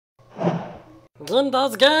Game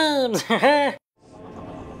those games! To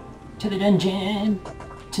the dungeon!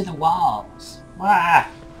 To the walls! Ah!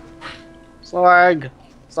 Slag!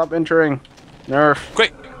 Stop entering. Nerf.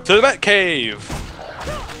 Quick! To the Bat Cave!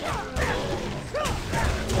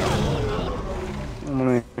 I'm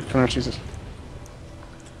gonna finish Jesus.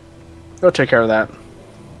 Go take care of that.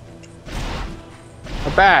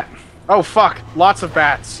 A bat! Oh fuck! Lots of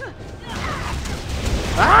bats!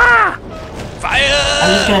 Ah! Fire!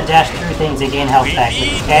 I'm just gonna dash through things and gain health We back,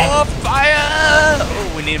 need okay? more fire!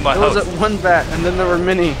 Oh, we need more There was health. that one bat, and then there were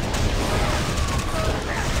many.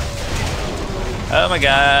 Oh my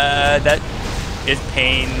god, that is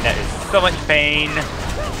pain. That is so much pain.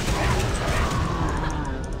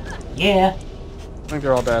 Yeah. I think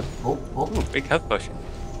they're all dead. Oh, oh. Ooh, big health potion.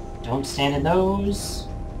 Don't stand in those.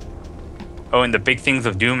 Oh, and the big things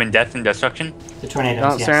of doom and death and destruction? The tornadoes,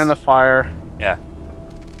 Don't yes. stand in the fire. Yeah.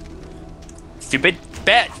 Stupid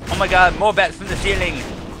bats! Oh my god, more bats from the ceiling!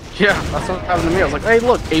 Yeah, that's what happened to me. I was like, hey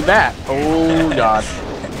look, a bat! Oh god.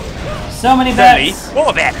 So many Suddenly, bats!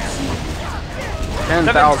 more bats!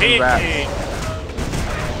 10,000 17. bats.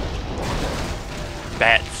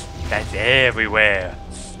 Bats. Bats everywhere.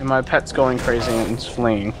 And my pet's going crazy and it's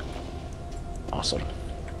fleeing. Awesome.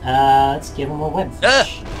 Let's give him a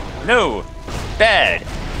webfish. No! Bad!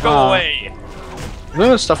 Go away!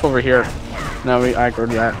 There's stuff over here. No, we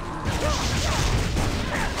aggroed that.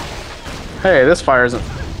 Hey, this fire isn't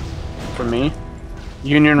for me.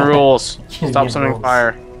 Union rules. Union Stop setting rules.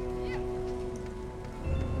 fire.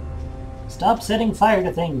 Stop setting fire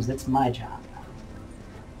to things, that's my job.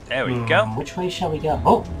 There we go. Which way shall we go?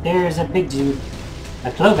 Oh, there's a big dude.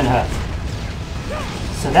 A cloven hoof.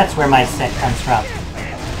 So that's where my set comes from.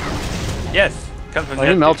 Yes! Comes from Well,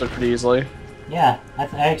 he that- melted pretty easily. Yeah,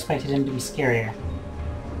 I expected him to be scarier.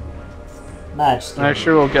 Much I'm scarier.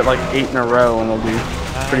 sure we'll get like 8 in a row and it'll be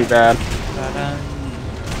pretty bad.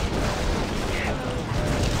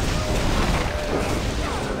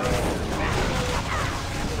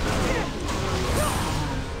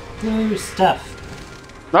 New stuff.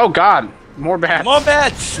 Oh god! More bats! More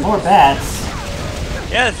bats! More bats.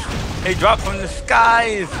 Yes! They drop from the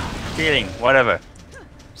skies! Ceiling, whatever.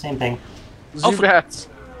 Same thing. Oh, Zubats!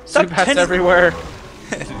 stop Zubats turning- everywhere!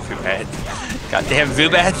 Zubats. Goddamn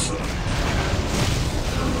Zubats!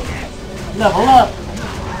 Level up!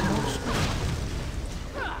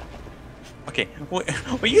 Okay,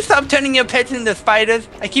 will you stop turning your pets into spiders?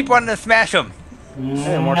 I keep wanting to smash them.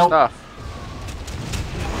 Hey, more Nope. stuff.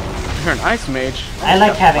 You're an ice mage. I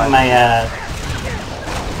like having my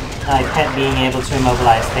my pet being able to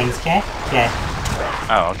immobilize things, okay? Okay.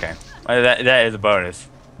 Oh, okay. Well, that is a bonus.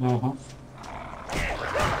 Mm-hmm.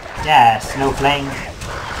 Yeah, snow flame.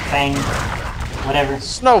 Fang. Whatever.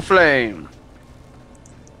 Snow flame!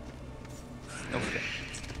 Okay.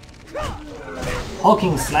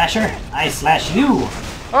 Hulking slasher, I slash you!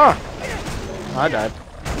 Oh! I died.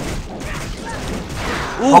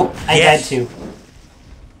 Oh, I yes. died too.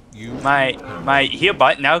 My heal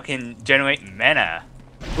bot now can generate mana.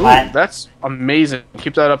 Ooh, What? that's amazing.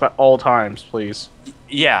 Keep that up at all times, please.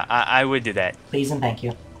 Yeah, I would do that. Please and thank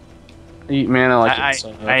you. Eat mana like I, it's...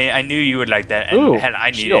 I knew you would like that, and Ooh, hell,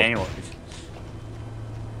 I need shield. it anyways.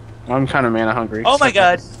 I'm kind of mana hungry. Oh my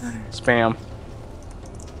god! Spam.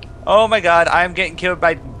 Oh my god, I'm getting killed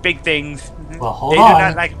by big things. Well, hold They do on.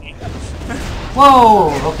 not like me.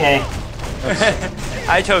 Whoa! Okay.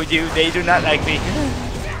 I told you, they do not like me.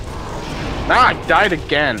 Ah, I died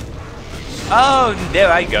again. Oh,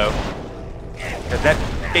 there I go. 'Cause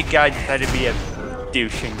that big guy decided to be a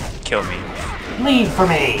douche and kill me. Leave for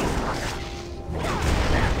me!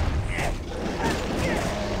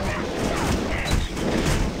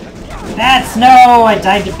 Bats, no! I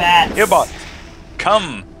died to bats! Here, bot.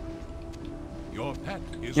 Come. Your pet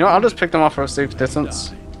is You know, I'll just pick them off for a safe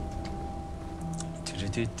distance.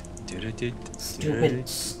 Stupid,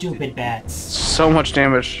 stupid bats. So much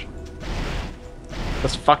damage.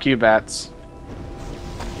 Just fuck you, bats.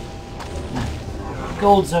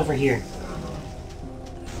 Gold's over here.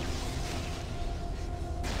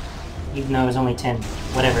 Even though it was only 10.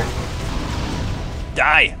 Whatever.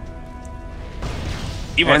 Die.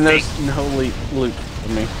 Evil And thing. there's no loot for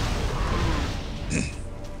me.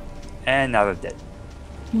 And now they're dead.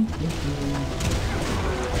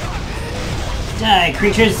 Die,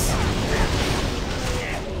 creatures!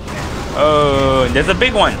 Oh, there's a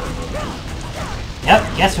big one.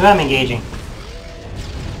 Yep, guess who I'm engaging?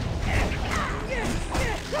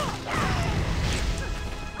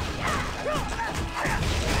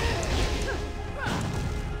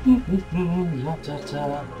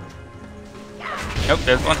 Nope,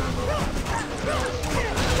 there's one.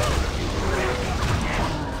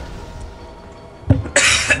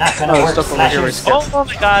 Not gonna Oh, work, stuff over here slashers. is Oh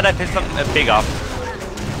my god, I pissed something big off.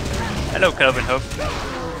 Hello, Cloven Hoof.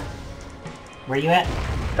 Where you at?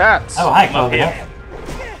 Bats! Oh, hi, I'm up Cloven. here.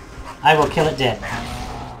 I will kill it dead.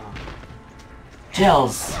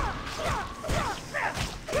 Gels.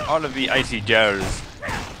 All of the icy gels.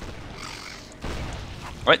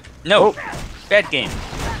 What? No! Oh. Bad game.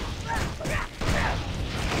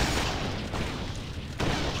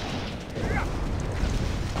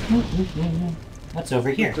 What's over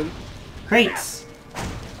here? Crates.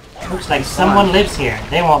 Looks like someone lives here.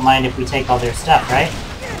 They won't mind if we take all their stuff, right?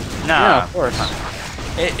 Nah. Yeah, of course.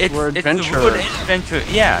 We're It's a adventurers. wood adventure.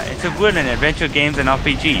 Yeah, it's a wood and adventure games and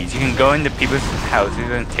RPGs. You can go into people's houses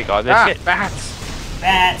and take all their shit. Bats!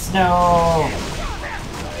 Bats, no!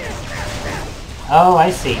 Oh,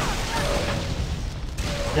 I see.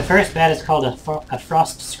 The first bat is called a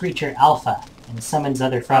Frost Screecher Alpha, and summons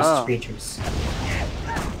other frost creatures.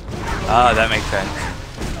 Ah, that makes sense.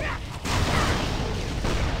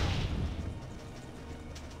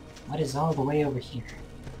 What is all the way over here?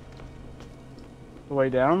 The way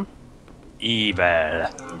down? Evil.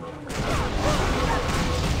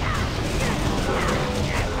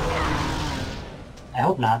 I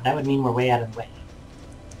hope not. That would mean we're way out of the way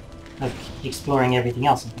of exploring everything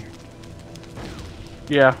else in here.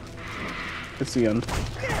 Yeah. It's the end.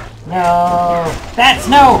 No! Bats,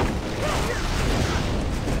 no!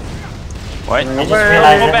 What? I just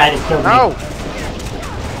realized that might have killed me. No!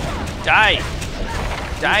 Die!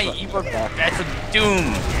 Die, evil bats of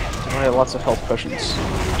doom! I have lots of health potions.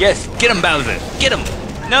 Yes, get him, Bowser! Get him!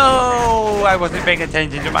 No! I wasn't paying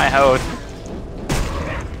attention to my health.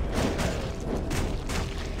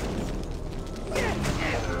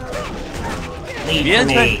 Lead The for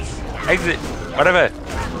me. entrance! Exit! Whatever.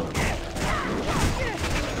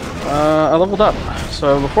 I leveled up.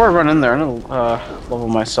 So before I run in there, I'm gonna level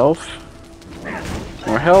myself.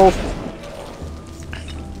 More health.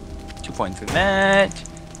 2 points in that.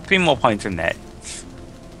 3 more points in that.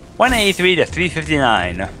 183 to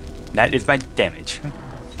 359. That is my damage.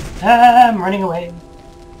 I'm running away.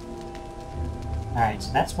 Alright,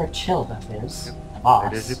 so that's where Chillhoof is. The That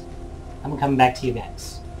boss. is it. I'm coming back to you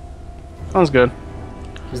guys. Sounds good.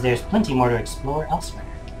 Because there's plenty more to explore elsewhere.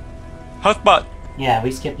 Hotspot! Yeah,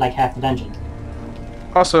 we skipped like half the dungeon.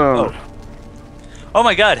 Awesome. Oh. Oh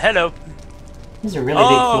my god, hello! This is a really big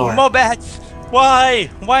floor. More bats! Why?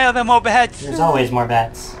 Why are there more bats? There's always more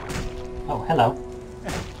bats. Oh, hello.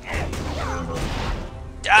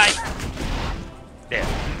 Die! There.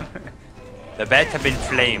 The bats have been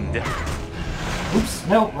flamed. Oops,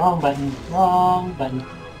 no, wrong button. Wrong button.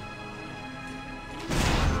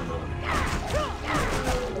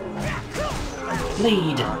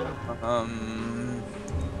 Bleed.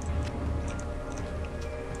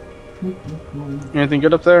 Anything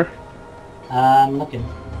good up there? I'm looking.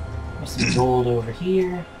 There's some gold over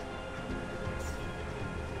here.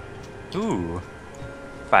 Ooh.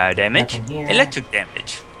 Fire damage. Nothing here. Electric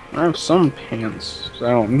damage. I have some pants. So I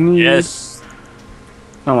don't need. Yes.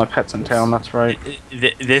 Oh, my pet's in town. That's right.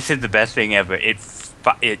 This is the best thing ever. It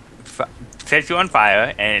sets you on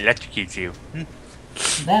fire and electrocutes you.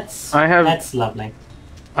 That's lovely.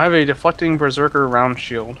 I have a deflecting berserker round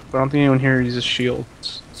shield, but I don't think anyone here uses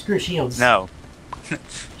shields. Screw shields. No.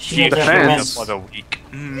 Shields are for defense. men. For the weak.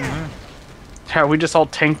 Yeah, we just all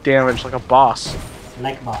tank damage like a boss.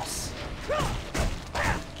 Like boss.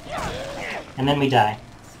 And then we die.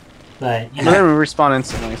 But, you And know, then we respawn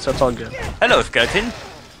instantly, so it's all good. Hello, skeleton.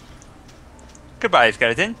 Goodbye,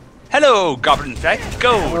 skeleton. Hello, goblin sack. Oh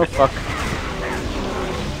Go. fuck.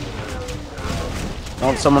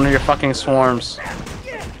 Don't summon your fucking swarms.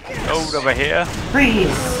 Gold over here. freeze!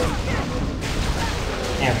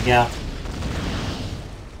 There we go.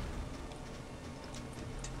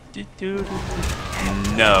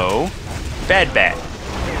 No. Bad bat.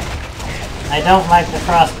 I don't like the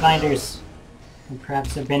frost binders. Or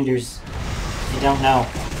perhaps the benders. I don't know.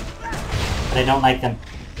 But I don't like them.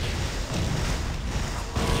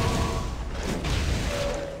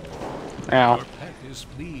 Ow. Your pet is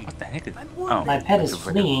fleeing. What the heck is... Oh, My pet is that's a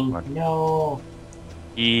freaking- fleeing. No.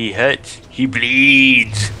 He hurts. He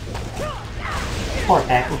bleeds. Poor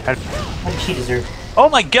Packy. What did she deserve? Oh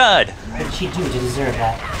my god. What did she do to deserve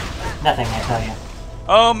that? Nothing, I tell you.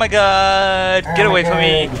 Oh my god. Get away from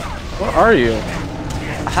me. Where are you?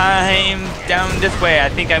 I'm down this way. I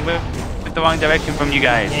think I went the wrong direction from you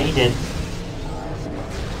guys. Yeah, he did.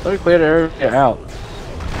 Let me clear the area out.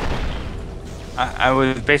 I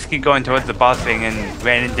was basically going towards the boss thing and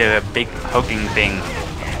ran into a big hulking thing.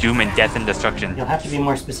 Doom and death and destruction. You'll have to be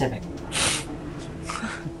more specific.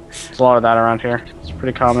 There's a lot of that around here. It's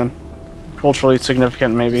pretty common. culturally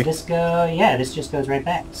significant, maybe. Does this go? Yeah, this just goes right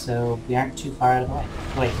back, so we aren't too far out of the way.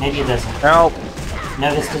 Wait, maybe it doesn't. Help!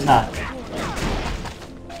 No, this does not.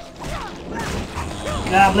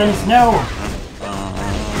 Goblins, no!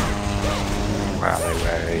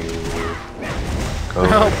 Go.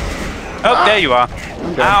 Help! Oh, there you are.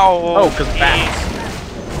 Ow! Oh, because bats.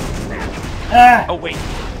 Ah! Oh, wait.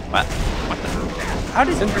 What? What the? How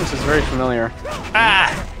This does... entrance is very familiar. Ah!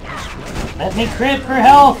 Let me crit for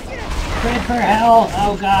health! Crit for health!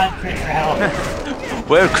 Oh god, crit for health.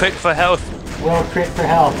 We're quick for health. Will crit for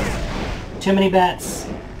health. Too many bats.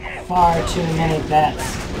 Far too many bats.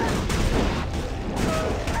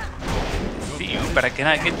 See you, but I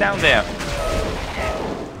cannot get down there.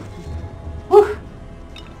 Whew!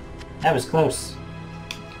 That was close.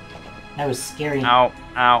 That was scary. Ow,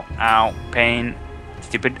 ow, ow. Pain.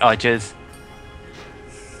 Stupid archers.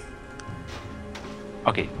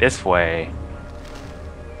 Okay, this way.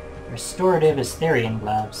 Restorative Asterian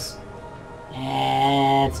gloves.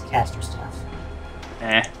 And it's caster stuff.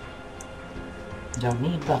 Eh. Don't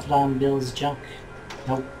need Buffalo and Bill's junk.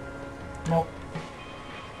 Nope. Nope.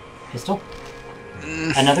 Pistol.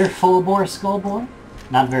 Another full bore skull bore.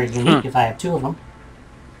 Not very unique if I have two of them.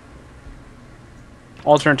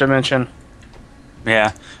 Alternate dimension.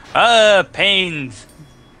 Yeah. Pains.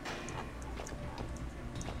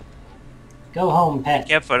 Go home, pet.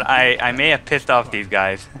 Careful, I may have pissed off these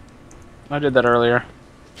guys. I did that earlier.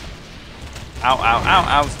 Ow, ow, ow,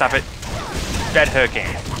 ow, stop it. Bad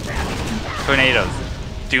hurricane. Tornadoes.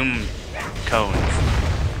 Doom cones.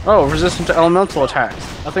 Oh, resistant to elemental attacks.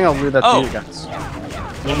 I think I'll leave that Oh. to you guys.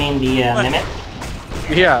 You mean the mimic?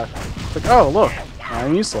 Yeah. It's like, oh, look.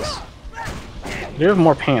 I'm useless. Do you have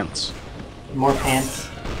more pants? More pants.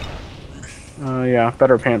 Yeah,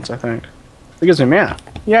 better pants, I think. It gives me mana.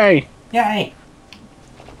 Yay! Yay!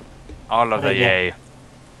 All of What the I get? yay.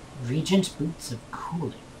 Regent Boots of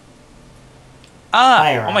Cooling. Ah!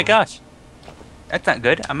 Fire Oh my armor. gosh. That's not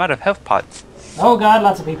good. I'm out of health pots. Oh god,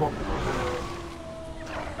 lots of people.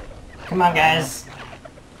 Come on, guys.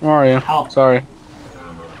 Where are you? Help. Sorry.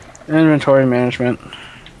 Inventory management.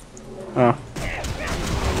 Oh.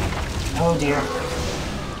 Oh dear.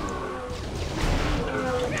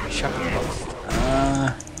 Shopping post.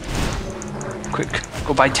 Quick.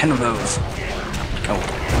 Go buy 10 of those. Oh,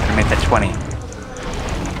 I made that 20.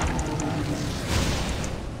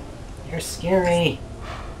 You're scary.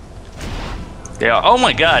 They are. Oh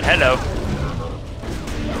my god, hello.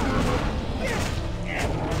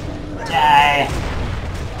 Die.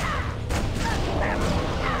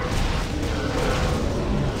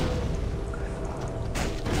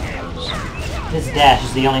 This dash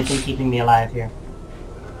is the only thing keeping me alive here.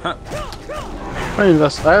 I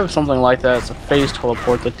have something like that. It's a phase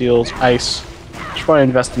teleport that deals ice. Should probably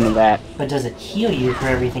invest into that. But does it heal you for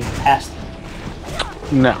everything past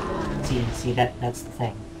it? No. See that's the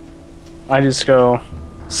thing. I just go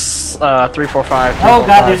 3, 4, 5. Oh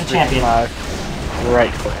god, there's a champion.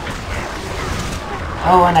 Right click.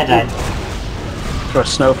 Oh, and I died. To a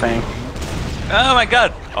snow thing. Oh my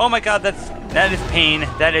god. Oh my god, that is pain.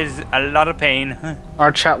 That is a lot of pain.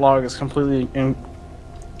 Our chat log is completely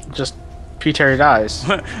just P. Terry dies.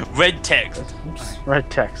 Red text. Oops. Red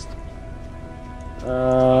text. How do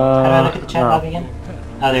I look at the chat no. log again?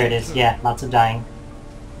 Oh, there it is. Yeah, lots of dying.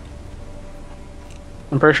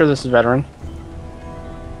 I'm pretty sure this is veteran.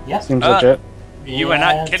 Yep. Seems legit. You are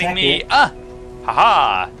Yeah, not kidding me. exactly. Ah!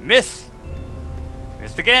 Haha! Miss!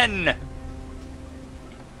 Missed again!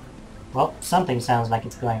 Well, something sounds like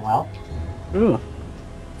it's going well. Ooh.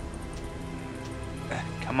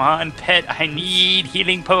 Come on, pet. I need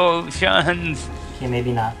healing potions. Okay,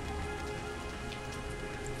 maybe not.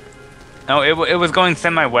 No, it was going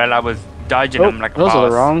semi-well. I was dodging Oh, them like a those boss. are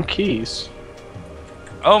the wrong keys.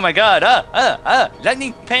 Oh my god!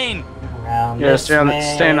 Lightning pain! Around Yeah, this staying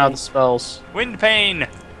way. out the spells. Wind pain!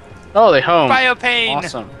 Oh, they home. Fire pain!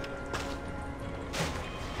 Awesome.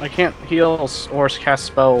 I can't heal or cast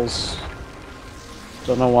spells.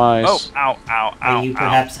 Don't know why. Oh, ow, ow, ow, Are you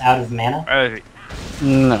perhaps out of mana? ow.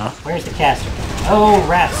 No. Where's the caster? Oh,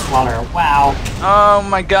 Rat Swallower. Wow. Oh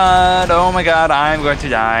my god, I'm going to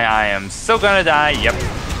die. I am so gonna die. Yep.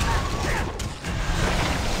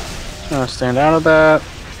 Gonna stand out of that.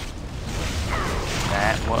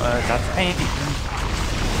 That's pain.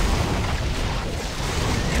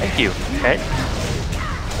 Thank you, pet.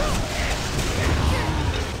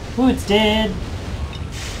 Ooh, it's dead.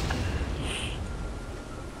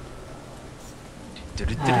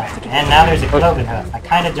 And now there's a cloven hoof. I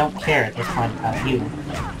kind of don't care at this point about you.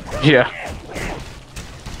 Yeah.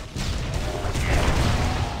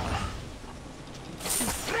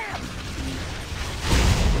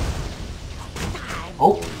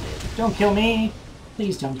 Don't kill me!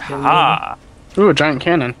 Please don't kill me. Ah. Ooh, a giant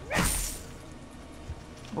cannon.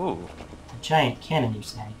 Ooh. A giant cannon, you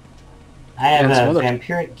say? I have And some a other-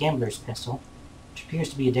 vampiric gambler's pistol, which appears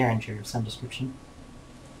to be a derringer of some description.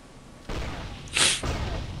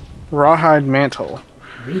 Rawhide mantle.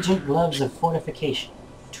 Regent gloves of fortification.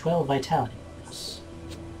 12 vitality.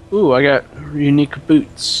 Ooh, I got unique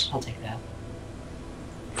boots. I'll take that.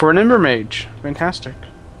 For an Ember Mage. Fantastic.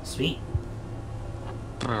 Sweet.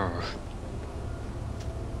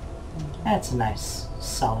 That's a nice,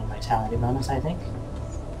 solid vitality bonus, I think.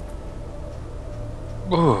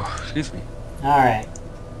 Ooh, excuse me. Alright.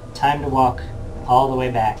 Time to walk all the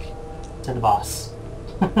way back to the boss.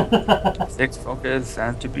 6 focus,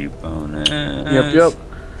 attribute bonus. Yep.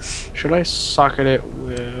 Should I socket it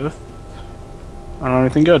with... I don't know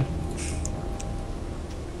anything good.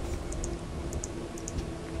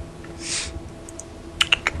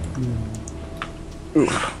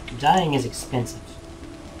 Oof. Dying is expensive.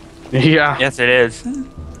 Yeah. Yes, it is. And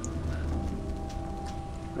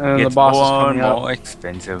then the It's boss is more coming and up. more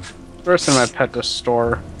expensive. First in my pet to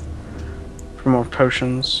store for more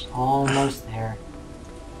potions. Almost there.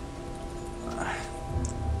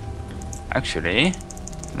 Actually,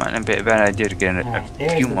 might not be a bad idea to get a Alright,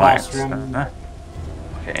 there's few the more. boss room.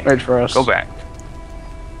 Okay. Wait for us. Go back.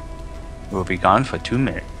 We'll be gone for 2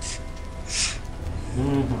 minutes.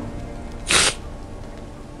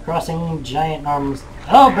 Crossing giant arms.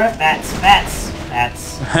 Oh, bats!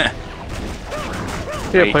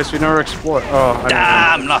 Yeah, a Wait. place we never explored. Oh, I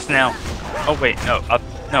Ah, I'm lost now. Oh wait, no,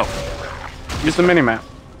 no. didn't use the minimap.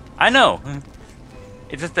 I know.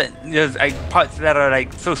 It's just that there's like parts that are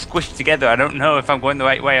like so squished together. I don't know if I'm going the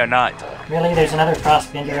right way or not. Really? There's another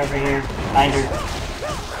frostbinder over here. Binder.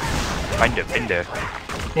 Binder.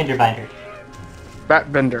 Binder.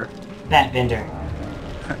 Bat bender. Bat binder.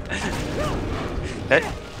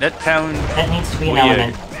 That sounds. That needs to be an Weird.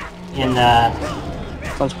 element in,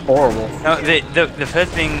 Sounds horrible. No, the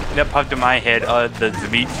first thing that popped in my head are the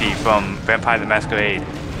Zavitsi from Vampire the Masquerade.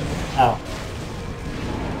 oh.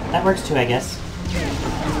 That works too, I guess.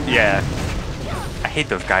 Yeah. I hate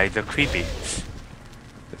those guys. They're creepy.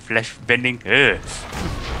 The flesh bending. Ugh.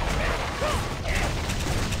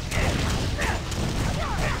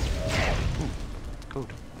 Good.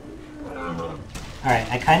 Alright,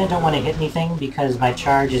 I kinda don't want to hit anything because my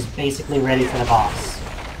charge is basically ready for the boss.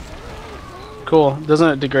 Cool. Doesn't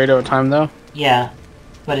it degrade over time though? Yeah,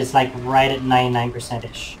 but it's like right at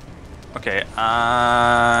 99%-ish. Okay,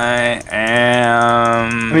 I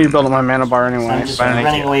am. I need to build up my mana bar So anyway. I'm just Finally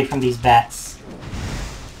running here. away from these bats.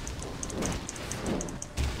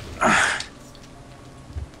 God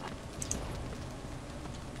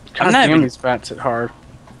I'm not damn, even- these bats hit hard.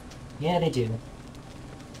 Yeah, they do.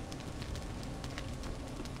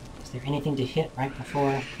 Is there anything to hit right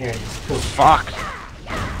before? There it is. Cool. Fuck.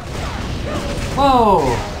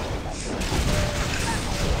 Whoa!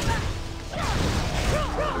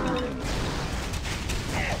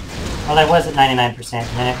 Well, I was at 99%, and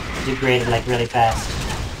then it degraded like really fast.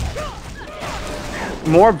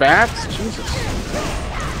 More bats? Jesus.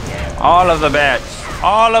 All of the bats.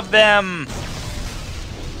 All of them.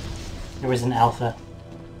 There was an alpha,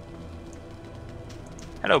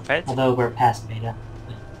 Hello, pets. although we're past beta.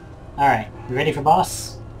 Alright, you ready for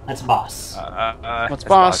boss? Let's boss. What's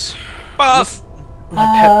boss? Boss. My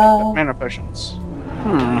pet mana potions.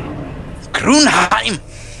 Grunheim.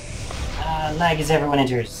 Lag as everyone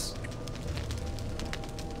enters.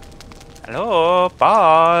 Hello,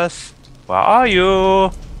 boss. Where are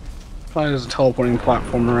you? Probably there's a teleporting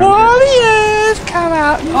platform around Warriors, come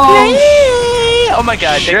out and Oh. play! Oh my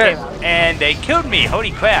god, Shit. they came and they killed me.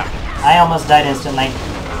 Holy crap. I almost died instantly.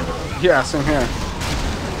 here. Yeah, same here.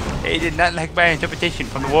 They did not like my interpretation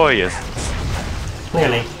from the Warriors.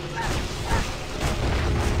 Clearly.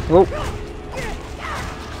 Oh.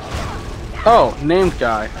 Oh, named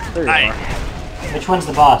guy. There you Hi. are. Which one's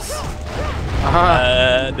the boss?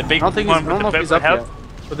 The big I don't think he's, I one don't with know the if he's purple up help.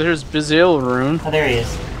 yet. But there's Bazil Rune. Oh, there he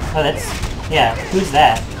is. Oh, that's... Yeah, who's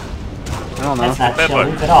that? I don't know. That's not Purple.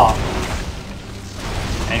 Shiloof at all.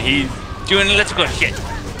 And he's doing electrical shit.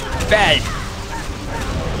 Bad.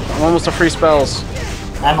 I'm almost to free spells.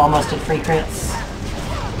 I'm almost at free crits.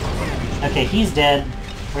 Okay, he's dead.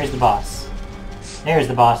 Where's the boss? There's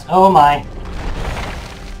the boss. Oh my.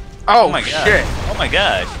 Oh, Oh my god. shit. Oh my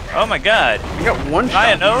god. Oh my god. You got one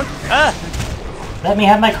I shot. know. Ah! Let me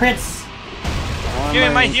have my crits! Give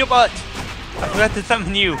me my heal bot. I forgot to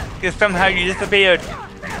summon you, because somehow you disappeared.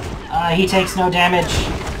 He takes no damage.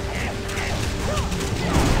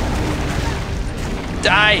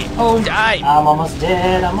 Die! Oh, Die! I'm almost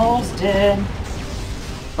dead. I'm almost dead.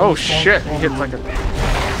 Oh shit, he hit like a...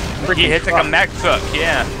 He hits like a Mack truck,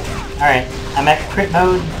 yeah. Alright, I'm at crit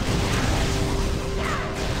mode.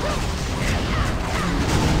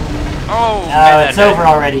 Oh, Oh, man, it's over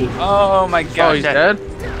already. Oh my god. Oh, he's dead?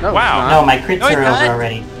 No, Wow. No, my crits No, he's are not. over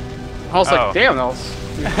already. I was Oh. like, damn, that was...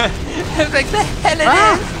 I was like, the hell it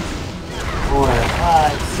is? 4,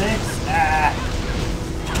 5, 6. Ah.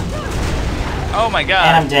 Oh my god.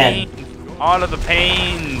 And I'm dead. Pain. All of the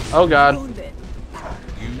pain. Oh god.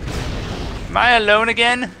 Am I alone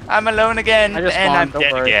again? I'm alone again. I just And I'm spawned, don't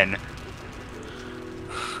dead worry. again.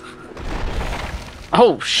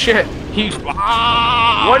 Oh shit! He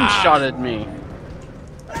one-shotted me.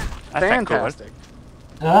 That's not cool. Fantastic.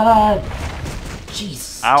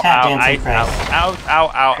 Jeez. Ow, Tap ow, dancing ice, Christ. ow, ow,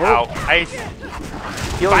 ow, ow, Oh. ice.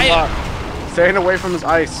 Healing Fire. block. Staying away from his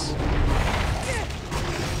ice.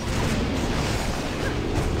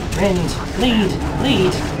 Wind.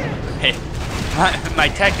 Lead. Hey, my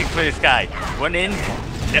tactic for this guy. One in,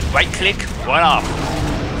 right click, one off.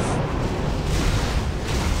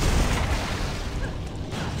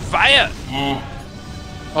 Fire! Eh.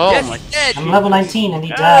 Oh Yes, my... he's dead! I'm level 19 and he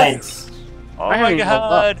Yes. died. Oh I my haven't even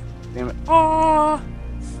leveled up. god! Damn it. Oh.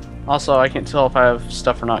 Also, I can't tell if I have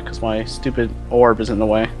stuff or not because my stupid orb is in the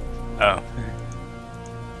way. Oh.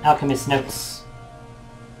 Alchemist notes.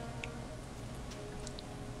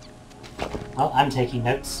 Well, I'm taking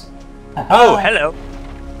notes. Oh, hello.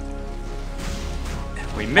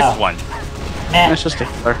 We missed Oh. one. Man, It's just a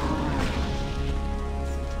killer.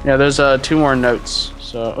 Yeah, there's 2 more notes.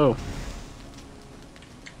 So, oh.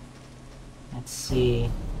 let's see.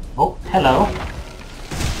 Oh, hello.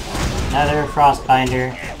 Another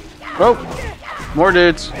frostbinder. Oh! More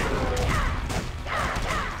dudes. Okay.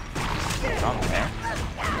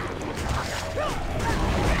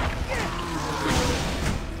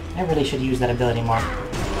 I really should use that ability more.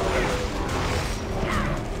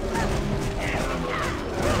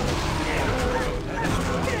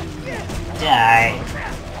 Die.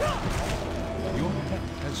 Your pet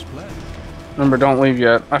has fled. Remember, don't leave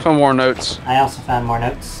yet. I found more notes. I also found more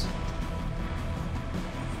notes.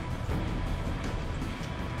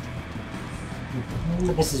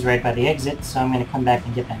 But this is right by the exit, so I'm going to come back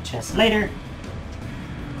and get that chest later.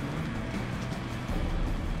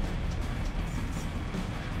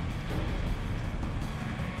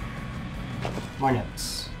 More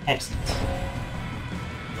notes. Excellent.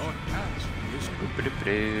 Your task is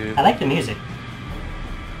The I like the music,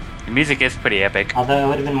 music is pretty epic. although it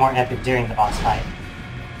would have been more epic during the boss fight.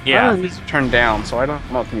 I Yeah. have the music turned down, so I don't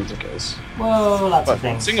know what the music is. Whoa, lots But of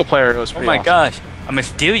things. single player, it was Oh pretty my awesome. gosh. A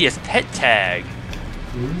mysterious pet tag.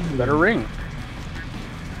 Ooh. Better ring.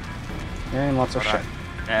 And lots of shit.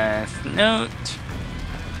 Note.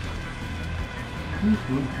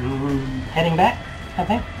 Heading back, I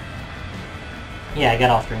think. Yeah, I got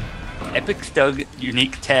all 3. Epic Stug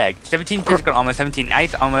unique tag. 17 physical armor, 17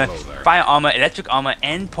 ice armor, fire armor, electric armor,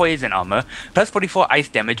 and poison armor. Plus 44 ice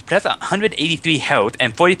damage, plus 183 health,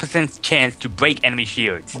 and 40% chance to break enemy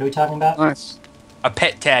shields. What are we talking about? Nice. A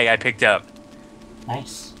pet tag I picked up.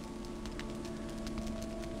 Nice.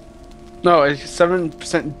 No, it's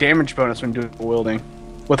 7% damage bonus when dual wielding,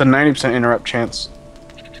 with a 90% interrupt chance.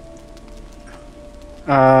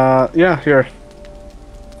 Yeah, here.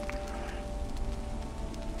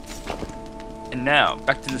 And now,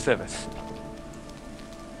 back to the surface.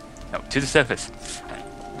 No, to the surface.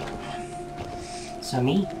 So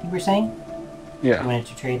me, you were saying? You Yeah. wanted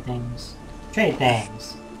to trade things. Trade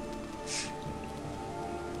things.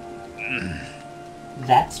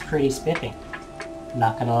 That's pretty spiffy.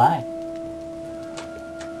 Not gonna lie.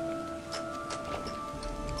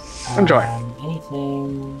 Enjoy.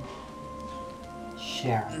 Anything...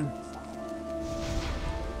 Sharon.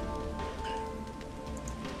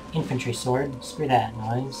 Infantry sword. Screw that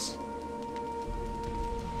noise.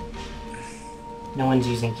 No one's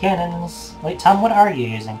using cannons. Wait, Tom, what are you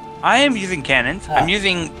using? I am using cannons. Oh. I'm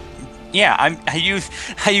using... Yeah, I use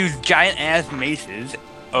giant ass maces,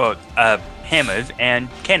 or hammers, and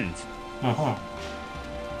cannons. Mm-hmm.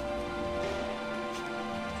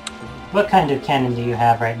 What kind of cannon do you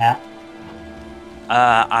have right now?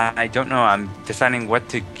 I don't know. I'm deciding what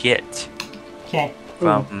to get Okay.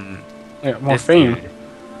 from Yeah, more this fame. dude.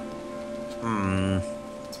 Hmm.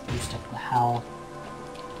 Let's boost up the howl.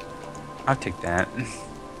 I'll take that.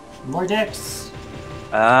 More decks.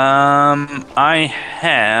 I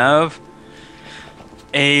have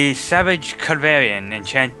a Savage Calvarian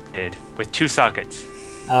enchanted with 2 sockets.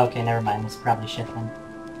 Oh, okay, never mind. This is probably shit then.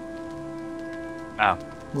 Oh.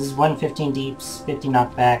 This is 115 deeps, 50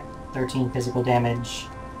 knockback, 13 physical damage.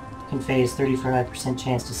 Can phase 35%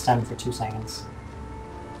 chance to stun for 2 seconds.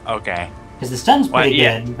 Okay. Because the stun's Well, pretty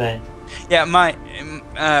yeah. good, but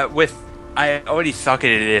Yeah, with I already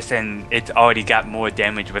socketed this, and it's already got more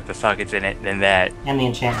damage with the sockets in it than that. And the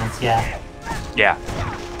enchantments, yeah. Yeah,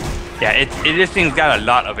 this thing's got a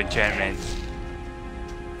lot of enchantments.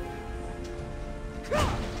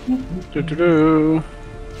 Do.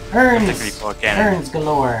 Urns! Urns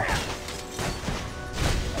galore.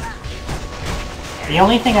 The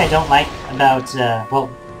only thing I don't like about, well,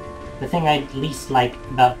 the thing I least like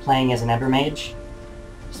about playing as an Ember Mage,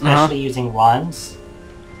 especially using wands,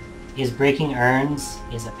 is breaking urns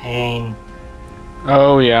is a pain.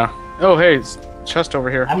 Oh yeah. Oh hey, it's chest over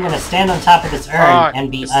here. I'm gonna stand on top of this urn and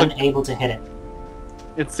be unable to hit it.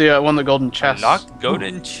 It's the one of the golden chest. Locked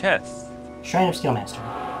golden chest. Shrine of Skill Master.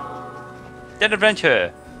 Dead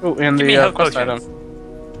Adventure. Oh, and Give me the health quest potions.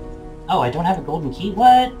 item. Oh, I don't have a golden key?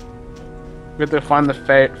 What? We have to find the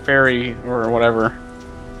fairy or whatever.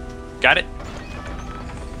 Got it.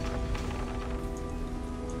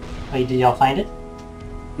 Wait, did y'all find it?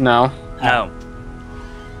 No. No.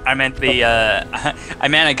 I meant the,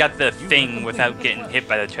 I got the thing without getting hit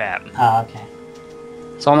by the trap. Oh, okay.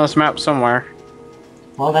 It's on this map somewhere.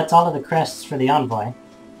 Well, that's all of the crests for the Envoy.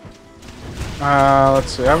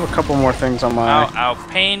 Let's see. I have a couple more things on my... Ow,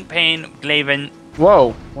 pain, Glaven.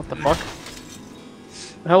 Whoa! What the fuck?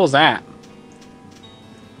 The hell was that?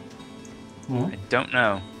 I don't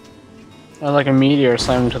know. Like a meteor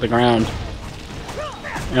slammed into the ground.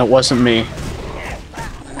 And it wasn't me.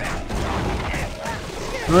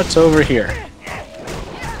 What's over here?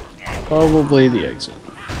 Probably the exit.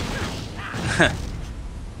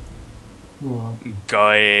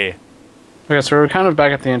 Guy. Okay, so we're kind of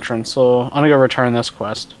back at the entrance, so I'm gonna go return this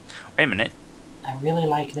quest. Wait a minute. I really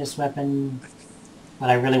like this weapon, but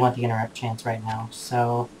I really want the interrupt chance right now,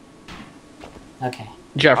 so... Okay.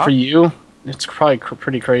 Yeah, for you, it's probably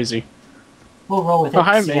pretty crazy. We'll roll with it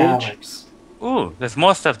and see how it works. Ooh, there's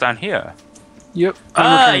more stuff down here. Yep,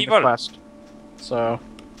 I'm returning you the quest. So...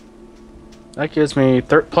 That gives me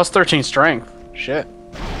plus 13 strength. Shit.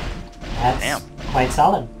 That's quite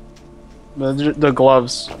solid. The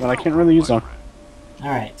gloves, but I can't really use them.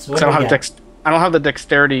 Alright, so what I do don't we have got? I don't have the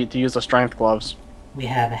dexterity to use the strength gloves. We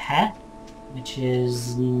have a hat, which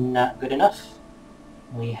is not good enough.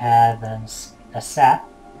 We have a sap,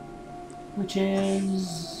 which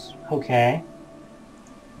is okay.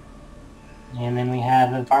 And then we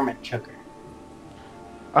have a varmint choker.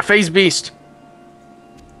 A phase beast!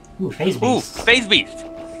 Ooh, phase beast. Ooh, phase beast!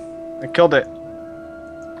 I killed it.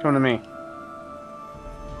 Come to me.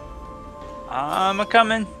 I'm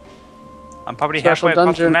a-coming. I'm probably Special halfway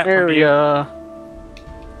across the dungeon map area.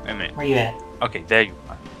 Wait a minute. Where you at? Okay, there you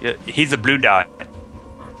are. Yeah, he's a blue dot.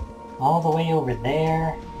 All the way over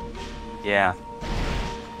there. Yeah.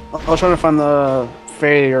 I was trying to find the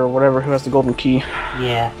Fae or whatever who has the golden key.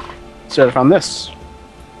 Yeah. So I found this.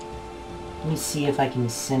 Let me see if I can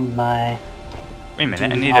send my... Wait a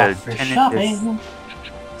minute, I need to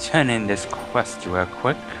turn in this quest real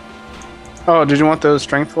quick. Oh, did you want those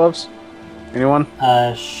strength gloves? Anyone?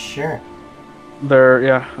 Sure. They're,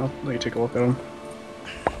 yeah, I'll let you take a look at them.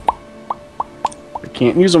 I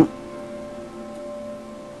can't use them.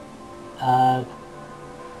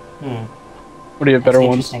 What do you have, better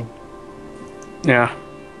ones? Yeah.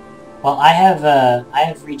 Well, I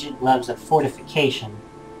have Regent Gloves of Fortification.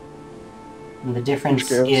 And the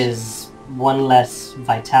difference is one less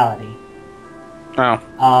vitality.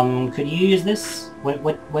 Oh. Could you use this?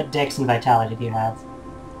 What dex and vitality do you have?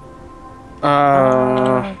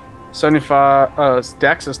 75,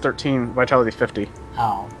 dex is 13, vitality 50.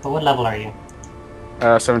 Oh, but what level are you?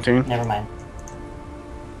 17. Never mind.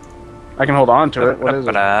 I can hold on to it. What is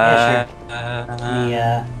it? Yeah, sure.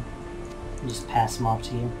 Let me, just pass them off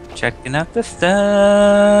to you. Checking out the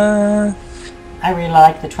stuff. I really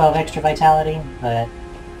like the 12 extra vitality, but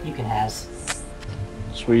you can has.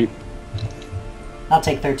 Sweet. I'll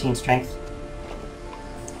take 13 strength.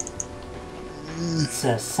 It's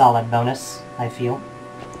a solid bonus, I feel.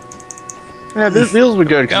 Yeah, these will be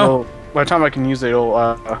good, because by the time I can use it,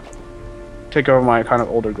 it'll take over my kind of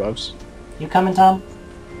older gloves. You coming, Tom?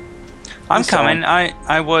 I'm coming.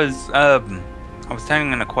 I was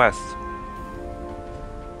turning in a quest.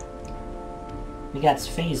 We got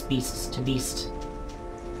phase beasts to beast.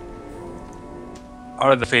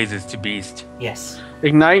 Are the phases to beast? Yes.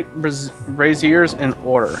 Ignite braziers in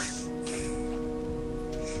order.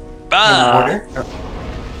 In order?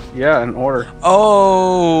 Yeah, in order.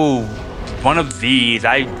 Oh, one of these.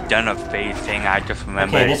 I've done a phase thing. I just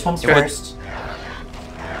remember. Okay, this one's first.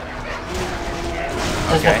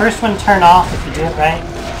 Does the first one turn off if you do it right?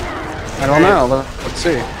 I don't know. Let's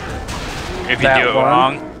see. If you do it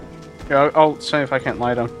wrong. Yeah, I'll see if I can't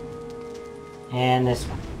light them. And this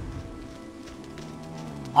one.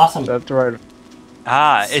 Awesome. That's right.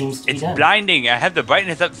 Ah, Seems to be it's done. blinding. I have the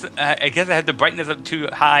brightness up. I guess I have the brightness up too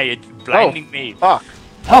high. It's blinding me. Fuck.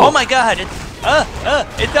 Oh my god! It's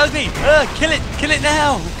it does me. Kill it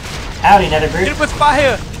now. Howdy, Nether Kill it Brute. with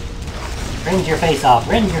fire. Rend your face off.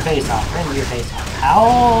 Rend your face off. Rend your face off.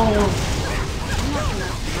 Ow!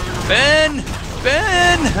 Ben.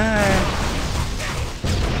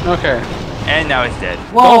 Okay. And now it's dead.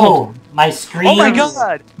 Whoa! My screen. Oh my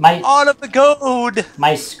god! All of the gold.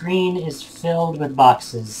 My screen is filled with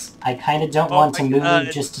boxes. I kind of don't want to my move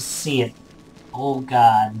God. just to see it. Oh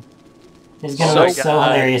god. This is gonna So look so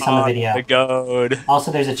hilarious on the All video. The gold.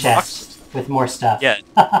 Also, there's a chest with more stuff. Yeah,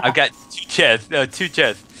 I've got 2 chests. No, 2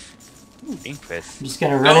 chests. Ooh, Inquest. I'm just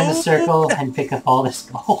gonna run in the Gold. circle and pick up all this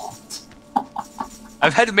gold.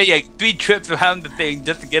 I've had to make like 3 trips around the thing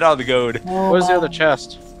just to get all the gold. Oh, Where's the other my-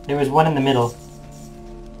 chest? There was one in the middle.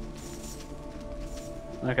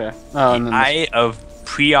 Okay. Oh, and then this- Eye of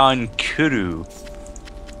Prion Kuru.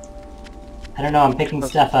 I don't know, I'm picking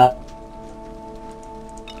stuff up.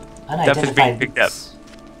 Stuff is being Unidentified picked up. boots.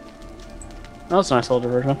 that was a nice little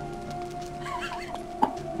diversion.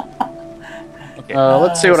 Okay.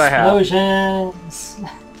 Let's see what I have. Explosions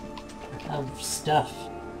of stuff.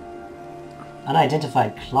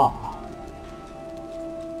 Unidentified claw.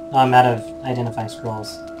 Oh, I'm out of identifying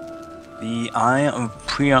scrolls. The Eye of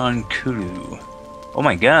Prion Kuru. Oh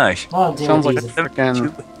my gosh. Well, I'll deal Sounds with like these. a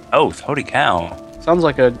freaking. Oh, holy cow. Sounds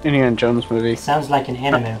like an Indiana Jones movie. Sounds like an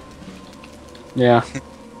anime. Yeah.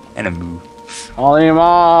 And a moo.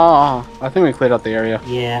 Olima! I think we cleared out the area.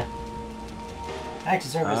 Yeah. Back to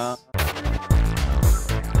service.